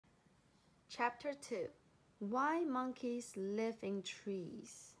Chapter 2. Why Monkeys Live in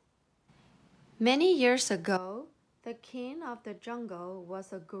Trees. Many years ago, the king of the jungle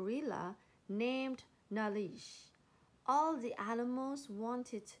was a gorilla named Nalish. All the animals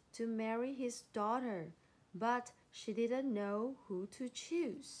wanted to marry his daughter, but she didn't know who to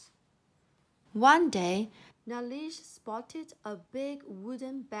choose. One day, Nalish spotted a big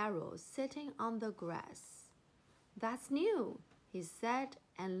wooden barrel sitting on the grass. "That's new," he said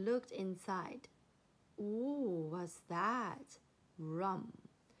and looked inside. Ooh, what's that? Rum.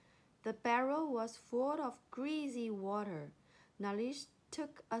 The barrel was full of greasy water. Nalish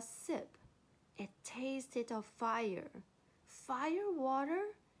took a sip. It tasted of fire. "Fire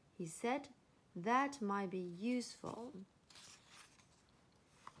water?" he said. "That might be useful."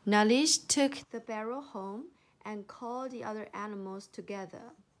 Nalish took the barrel home and called the other animals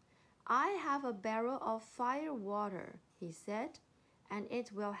together. "I have a barrel of fire water," he said, "and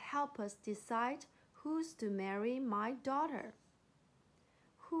it will help us decide who's to marry my daughter.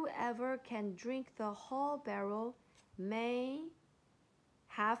 Whoever can drink the whole barrel may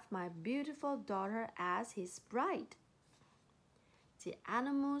have my beautiful daughter as his bride." The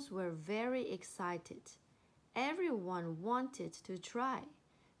animals were very excited. Everyone wanted to try.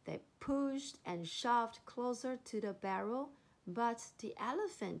 They pushed and shoved closer to the barrel, but the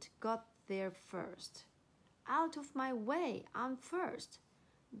elephant got there first. "Out of my way, I'm first.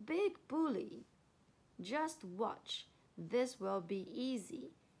 Big bully. Just watch. This will be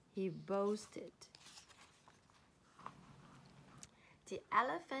easy," he boasted. The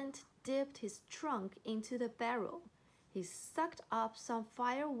elephant dipped his trunk into the barrel. He sucked up some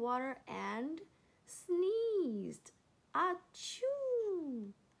fire water and sneezed.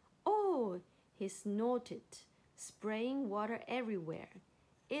 "Achoo! Oh," he snorted, spraying water everywhere.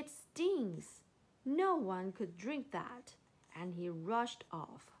 "It stings. No one could drink that," and he rushed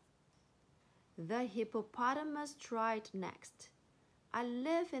off. The hippopotamus tried next. "I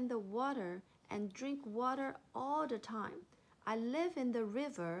live in the water and drink water all the time. I live in the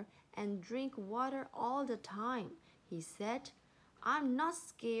river and drink water all the time," he said. "I'm not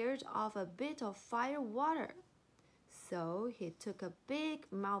scared of a bit of fire water." So he took a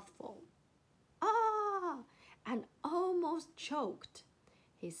big mouthful. "Ah!" and almost choked.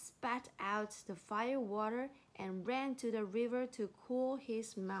 He spat out the fire water and ran to the river to cool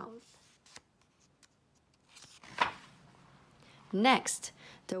his mouth. Next,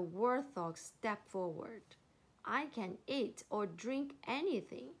 the warthog stepped forward. "I can eat or drink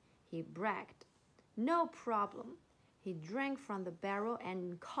anything," he bragged. "No problem." He drank from the barrel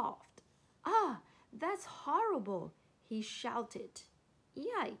and coughed. "Ah, that's horrible," he shouted.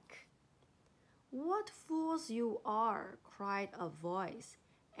 "Yike!" "What fools you are," cried a voice.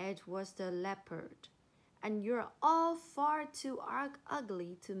 It was the leopard. "And you're all far too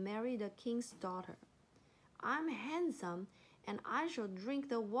ugly to marry the king's daughter. I'm handsome and I shall drink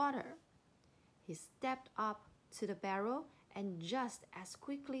the water." He stepped up to the barrel and just as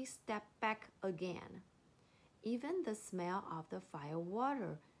quickly stepped back again. Even the smell of the fire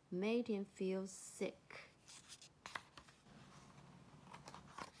water made him feel sick.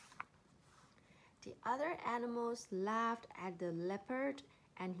 The other animals laughed at the leopard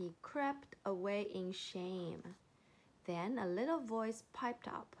and he crept away in shame. Then a little voice piped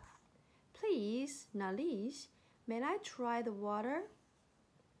up. "Please, Nalish, may I try the water?"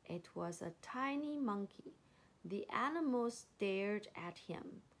 It was a tiny monkey. The animals stared at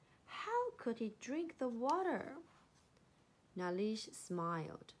him. How could he drink the water? Nalish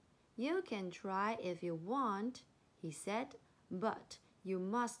smiled. "You can try if you want," he said, "but you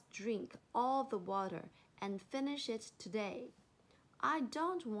must drink all the water and finish it today. I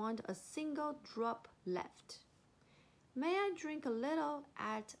don't want a single drop left." "May I drink a little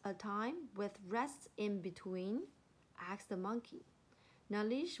at a time with rests in between?" asked the monkey.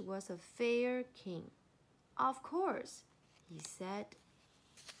 Nalish was a fair king. "Of course," he said.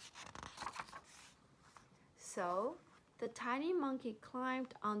 So the tiny monkey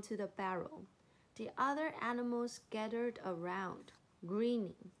climbed onto the barrel. The other animals gathered around,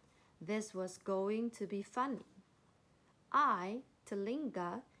 grinning. This was going to be funny. "I,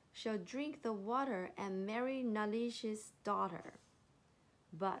 Tilinga, shall drink the water and marry Nalish's daughter."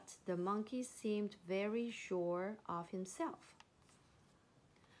 But the monkey seemed very sure of himself.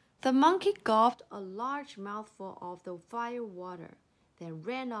 The monkey gulped a large mouthful of the fire water, then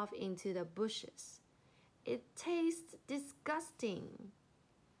ran off into the bushes. "It tastes disgusting."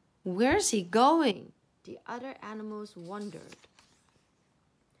 "Where's he going?" the other animals wondered.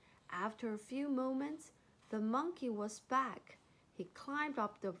 After a few moments, the monkey was back. He climbed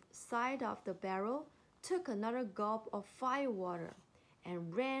up the side of the barrel, took another gulp of fire water,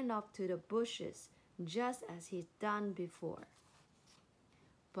 and ran off to the bushes just as he'd done before.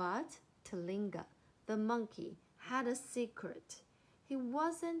 But Telinga, the monkey, had a secret. He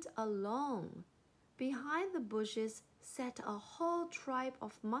wasn't alone. Behind the bushes sat a whole tribe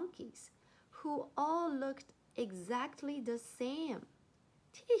of monkeys who all looked exactly the same.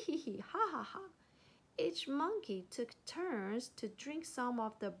 Tee ha ha ha. Each monkey took turns to drink some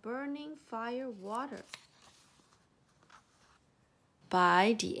of the burning fire water.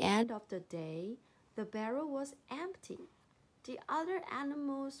 By the end of the day, the barrel was empty. The other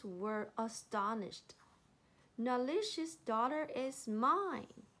animals were astonished. Nalish's daughter is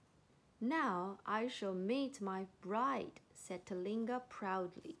mine. Now I shall meet my bride, said Telinga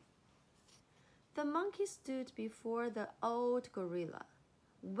proudly. The monkey stood before the old gorilla.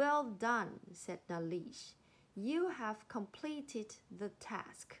 Well done, said Nalish. You have completed the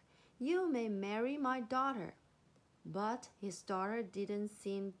task. You may marry my daughter. But his daughter didn't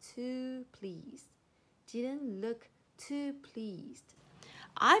seem too pleased. Didn't look too pleased.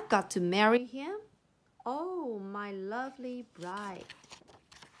 I've got to marry him? Oh, my lovely bride.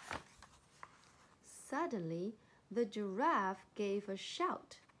 Suddenly, the giraffe gave a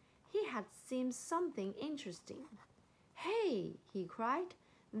shout. He had seen something interesting. Hey, he cried,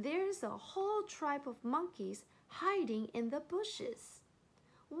 there's a whole tribe of monkeys hiding in the bushes.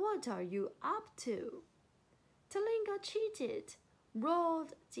 What are you up to? Telinga cheated,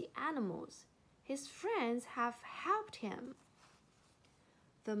 roared the animals. His friends have helped him.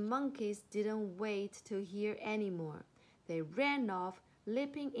 The monkeys didn't wait to hear any more. They ran off,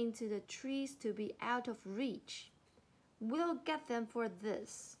 leaping into the trees to be out of reach. We'll get them for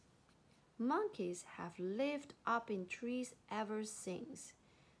this. Monkeys have lived up in trees ever since.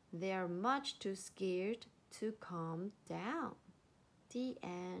 They are much too scared to calm down. The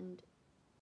end.